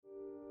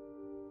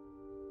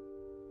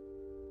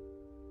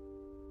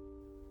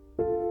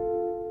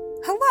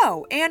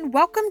Hello, and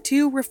welcome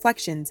to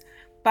Reflections,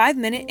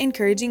 5-minute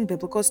encouraging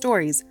biblical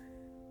stories.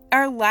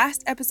 Our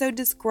last episode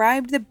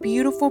described the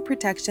beautiful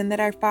protection that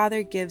our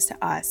Father gives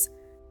to us.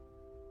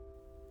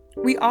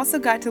 We also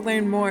got to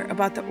learn more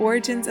about the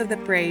origins of the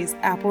phrase,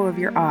 apple of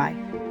your eye.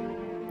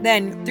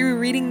 Then, through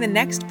reading the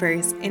next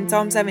verse in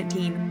Psalm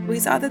 17, we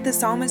saw that the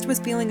psalmist was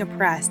feeling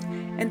oppressed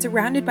and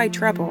surrounded by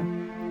trouble.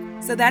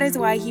 So that is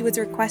why he was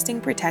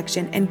requesting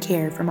protection and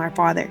care from our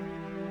Father.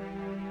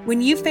 When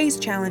you face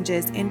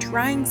challenges and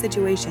trying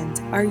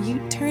situations, are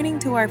you turning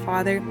to our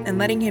Father and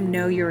letting Him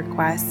know your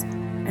requests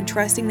and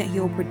trusting that He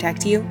will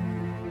protect you?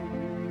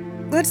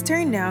 Let's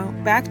turn now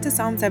back to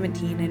Psalm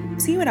 17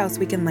 and see what else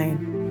we can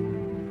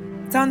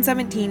learn. Psalm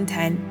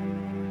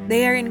 17:10.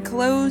 They are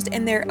enclosed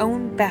in their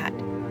own fat.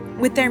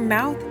 With their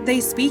mouth they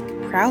speak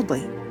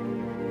proudly.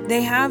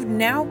 They have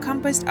now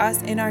compassed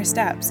us in our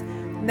steps.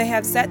 They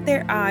have set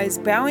their eyes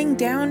bowing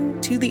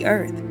down to the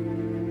earth.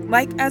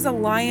 Like as a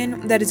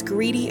lion that is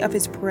greedy of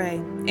his prey,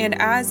 and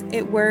as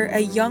it were a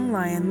young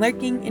lion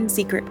lurking in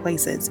secret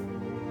places.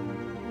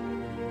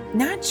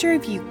 Not sure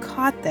if you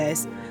caught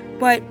this,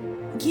 but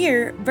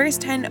here, verse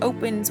 10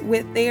 opens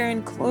with, they are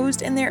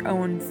enclosed in their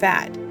own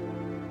fat.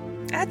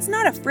 That's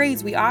not a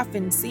phrase we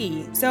often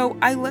see, so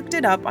I looked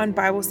it up on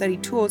Bible study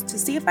tools to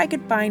see if I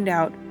could find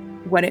out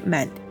what it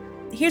meant.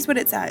 Here's what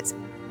it says.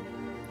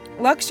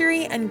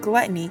 Luxury and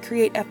gluttony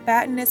create a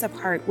fatness of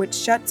heart which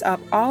shuts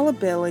up all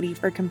ability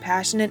for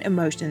compassionate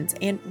emotions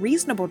and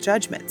reasonable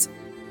judgments.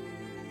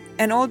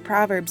 An old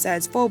proverb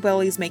says full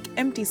bellies make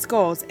empty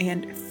skulls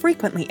and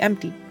frequently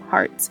empty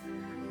hearts.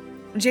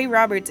 J.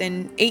 Roberts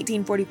in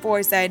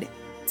 1844 said,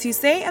 "To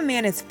say a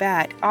man is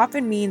fat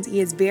often means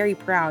he is very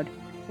proud,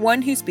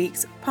 one who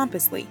speaks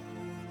pompously."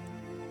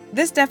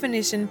 This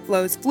definition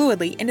flows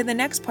fluidly into the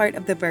next part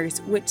of the verse,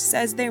 which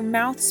says their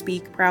mouths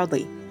speak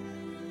proudly.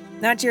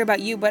 Not sure about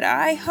you, but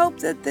I hope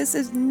that this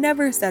is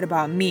never said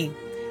about me,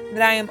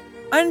 that I am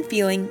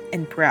unfeeling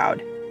and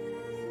proud.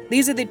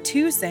 These are the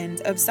two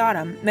sins of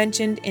Sodom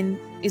mentioned in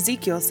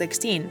Ezekiel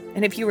 16,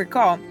 and if you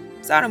recall,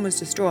 Sodom was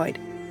destroyed.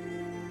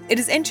 It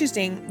is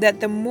interesting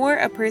that the more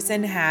a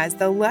person has,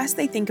 the less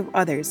they think of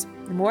others,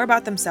 the more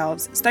about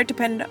themselves, start to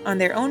depend on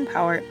their own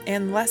power,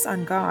 and less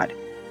on God.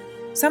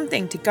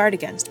 Something to guard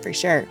against for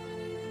sure.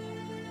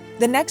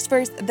 The next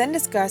verse then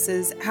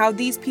discusses how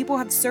these people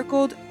have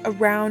circled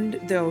around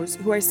those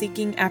who are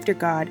seeking after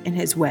God in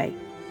His way.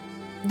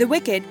 The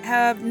wicked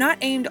have not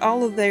aimed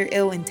all of their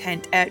ill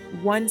intent at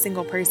one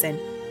single person,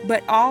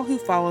 but all who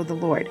follow the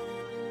Lord.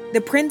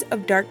 The prince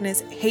of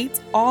darkness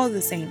hates all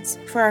the saints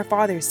for our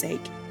Father's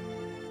sake.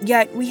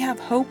 Yet we have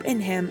hope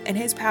in Him and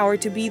His power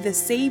to be the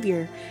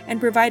Savior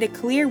and provide a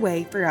clear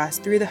way for us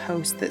through the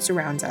host that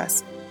surrounds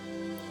us.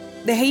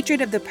 The hatred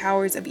of the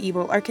powers of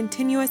evil are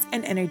continuous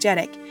and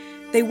energetic.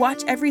 They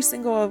watch every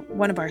single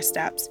one of our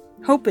steps,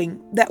 hoping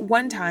that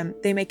one time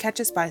they may catch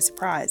us by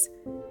surprise.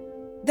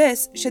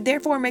 This should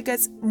therefore make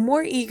us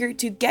more eager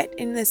to get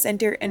in the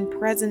center and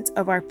presence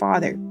of our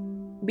Father,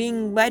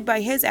 being led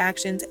by His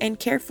actions and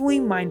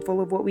carefully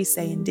mindful of what we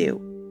say and do.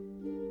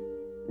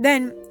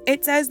 Then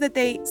it says that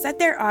they set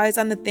their eyes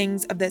on the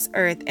things of this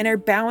earth and are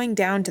bowing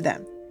down to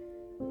them.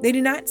 They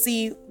do not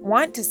see,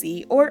 want to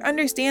see, or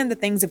understand the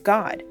things of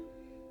God.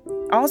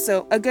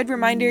 Also, a good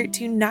reminder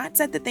to not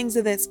set the things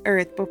of this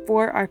earth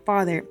before our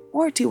Father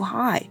or too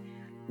high,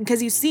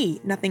 because you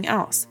see nothing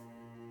else.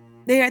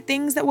 They are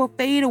things that will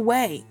fade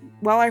away,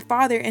 while our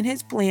Father and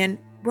His plan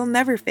will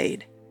never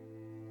fade.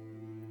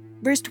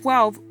 Verse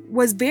 12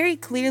 was very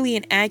clearly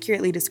and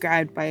accurately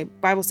described by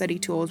Bible study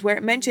tools, where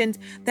it mentions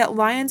that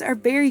lions are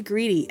very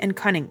greedy and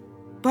cunning,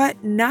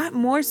 but not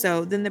more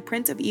so than the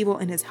prince of evil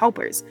and his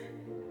helpers.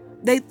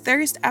 They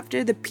thirst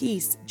after the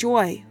peace,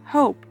 joy,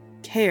 hope,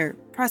 care,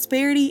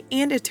 prosperity,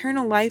 and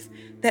eternal life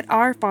that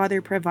our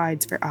Father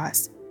provides for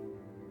us.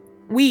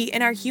 We,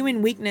 in our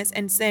human weakness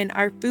and sin,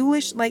 are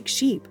foolish like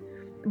sheep,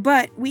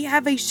 but we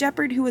have a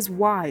shepherd who is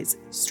wise,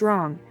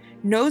 strong,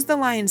 knows the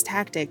lion's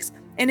tactics,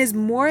 and is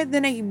more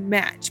than a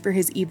match for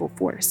his evil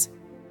force.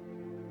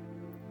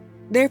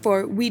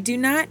 Therefore, we do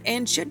not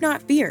and should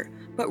not fear,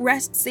 but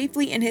rest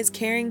safely in His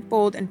caring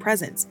fold and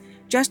presence,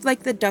 just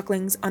like the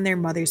ducklings on their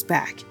mother's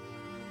back.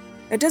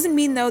 It doesn't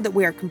mean, though, that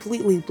we are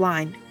completely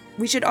blind.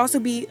 We should also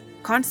be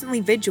constantly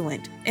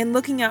vigilant and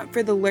looking out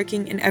for the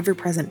lurking and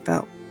ever-present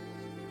foe.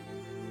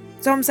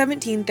 Psalm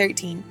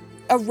 17:13.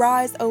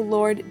 Arise, O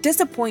Lord,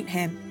 disappoint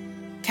him,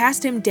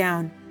 cast him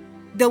down,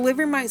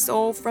 deliver my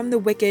soul from the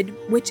wicked,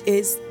 which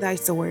is thy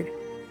sword.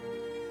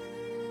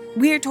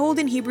 We are told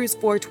in Hebrews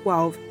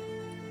 4:12,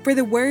 for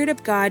the word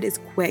of God is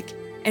quick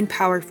and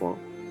powerful,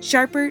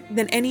 sharper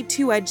than any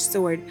two-edged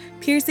sword,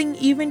 piercing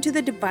even to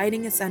the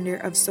dividing asunder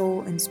of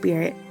soul and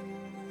spirit,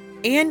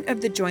 and of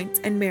the joints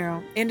and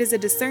marrow, and is a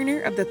discerner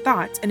of the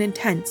thoughts and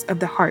intents of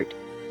the heart.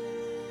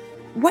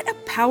 What a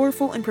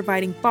powerful and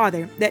providing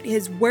Father that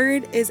His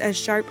word is as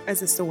sharp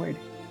as a sword.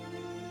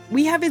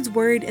 We have His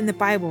word in the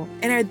Bible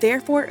and are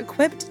therefore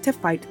equipped to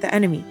fight the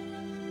enemy.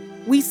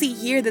 We see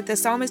here that the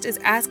psalmist is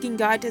asking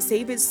God to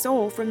save his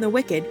soul from the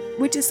wicked,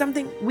 which is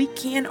something we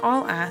can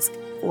all ask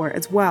for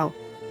as well.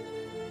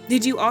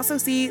 Did you also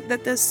see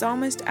that the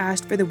psalmist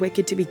asked for the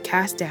wicked to be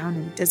cast down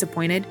and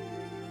disappointed?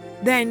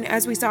 Then,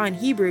 as we saw in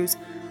Hebrews,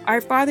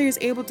 our Father is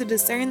able to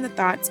discern the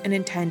thoughts and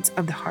intents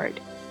of the heart.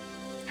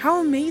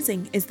 How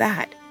amazing is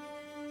that?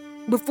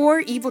 Before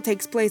evil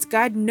takes place,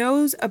 God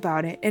knows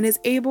about it and is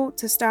able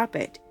to stop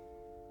it.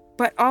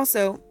 But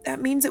also,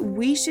 that means that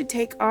we should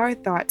take our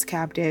thoughts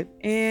captive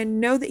and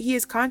know that He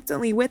is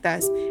constantly with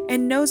us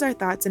and knows our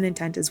thoughts and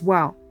intent as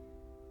well.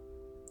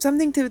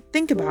 Something to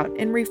think about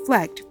and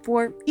reflect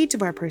for each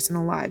of our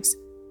personal lives.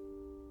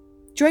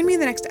 Join me in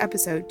the next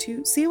episode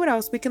to see what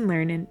else we can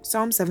learn in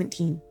Psalm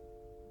 17.